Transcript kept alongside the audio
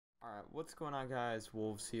What's going on, guys?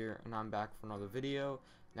 Wolfz here, and I'm back for another video.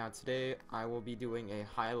 Now today I will be doing a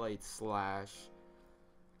highlight slash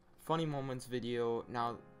funny moments video.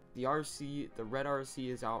 Now the red RC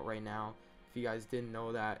is out right now. If you guys didn't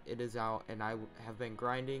know that, it is out, and I have been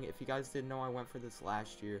grinding. If you guys didn't know, I went for this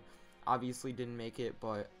last year. Obviously didn't make it,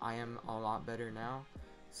 but I am a lot better now.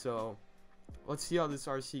 So let's see how this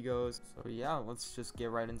RC goes. So yeah, let's just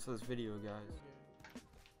get right into this video, guys.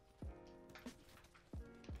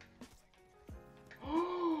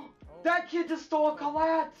 That kid just stole a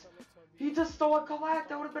collat! He just stole a collat!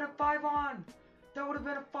 That would have been a 5-on! That would have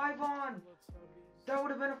been a 5-on! That would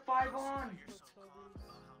have been a 5-on!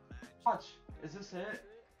 Watch. Is this it?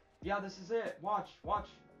 Yeah, this is it. Watch.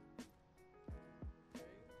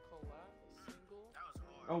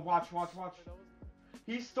 Oh, watch.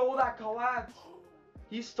 He stole that collat!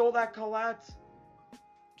 He stole that collat!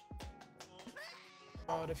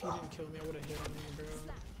 God, if he didn't kill me, I would have hit on you, bro.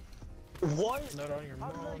 What? Not on your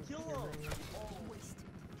mom. How did I kill him?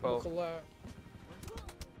 Oh.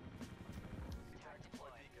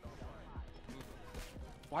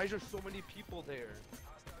 Why is there so many people there?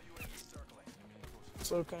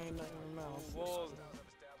 So kind of in your mouth. Whoa.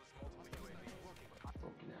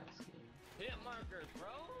 Broken ass game. Hit markers,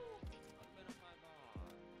 bro.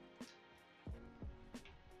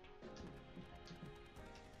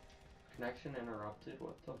 Connection interrupted.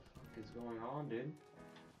 What the fuck is going on, dude?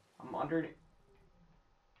 I'm under.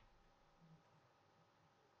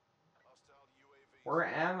 Where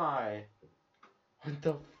am I? What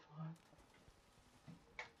the fuck?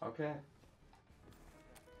 Okay.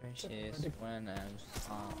 Is when I'm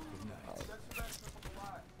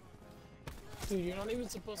Dude, you're not even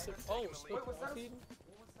supposed to. Oh, split feed?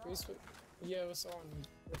 Yeah, it was on.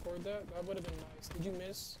 Record that. That would have been nice. Did you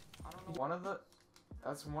miss? One of the.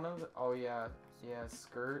 That's one of the. Oh yeah, yeah.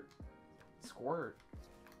 Squirt.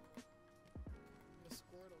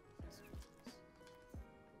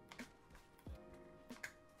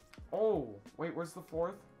 Oh, wait, where's the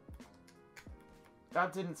fourth?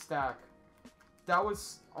 That didn't stack. That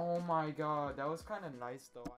was, oh my god, that was kind of nice though.